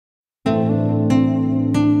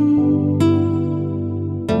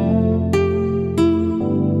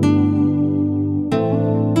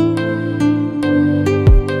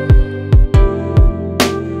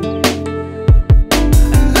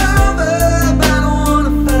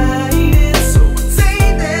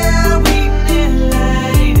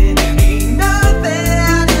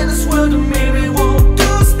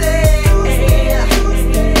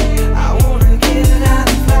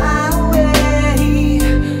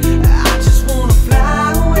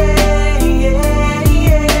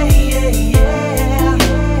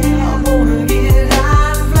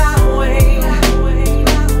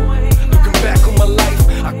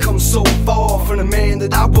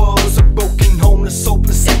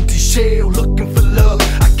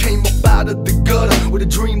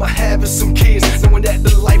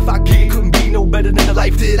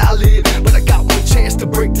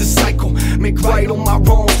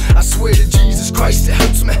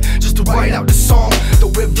to write out the song.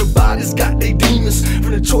 Though everybody's got their demons,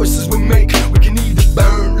 from the choices we make, we can either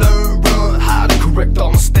burn, learn, run, hide, to correct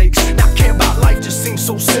our mistakes. Not care about life just seems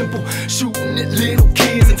so simple, shooting at little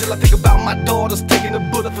kids, until I think about my daughters taking a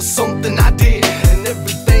bullet for something I did. And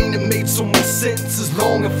everything that made so much sense is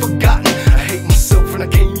long and forgotten. I hate myself and I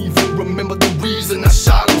can't even remember the reason I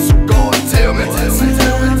shot him. So God, tell me,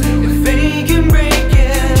 if they can break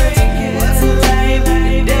it, what's a life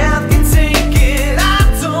that death can take it? I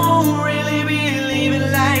don't really believe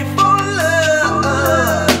in life for love,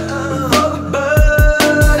 but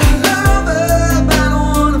I love her, but I don't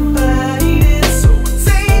wanna fight it. So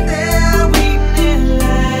take that weakness,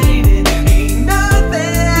 light it. Ain't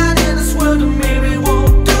nothing in this world that maybe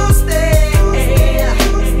won't do stay.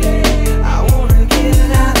 I wanna get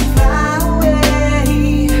out and fly away.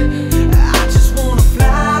 I just wanna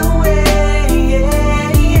fly away.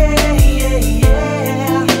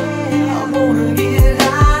 I wanna get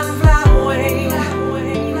out and fly away.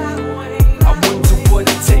 I wonder what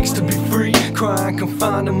it takes to be free, crying,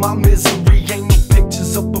 confined in my misery. Ain't no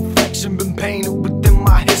pictures of perfection been painted within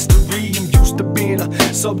my history. I'm used to being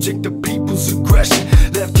a subject of people's aggression,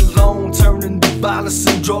 left alone, turning to violence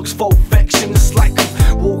and drugs for affection. It's like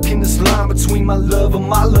I'm walking this line between my love and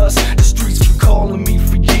my lust. The streets been calling me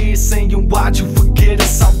for years, saying, why'd you forget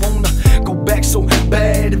us? I wanna go back so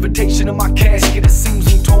bad. Invitation in my casket, it seems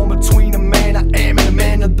I'm torn between a man I am and a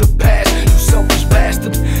man of the past. You selfish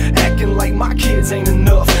bastard, acting like my kids ain't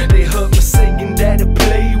enough. They hurt me saying that to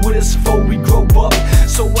play with us before we grow up.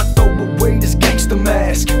 So I throw away this gangster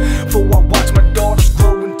mask, for I watch my daughters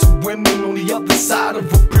grow into women on the other side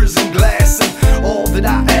of a prison glass. And all that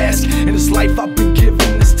I ask in this life I've been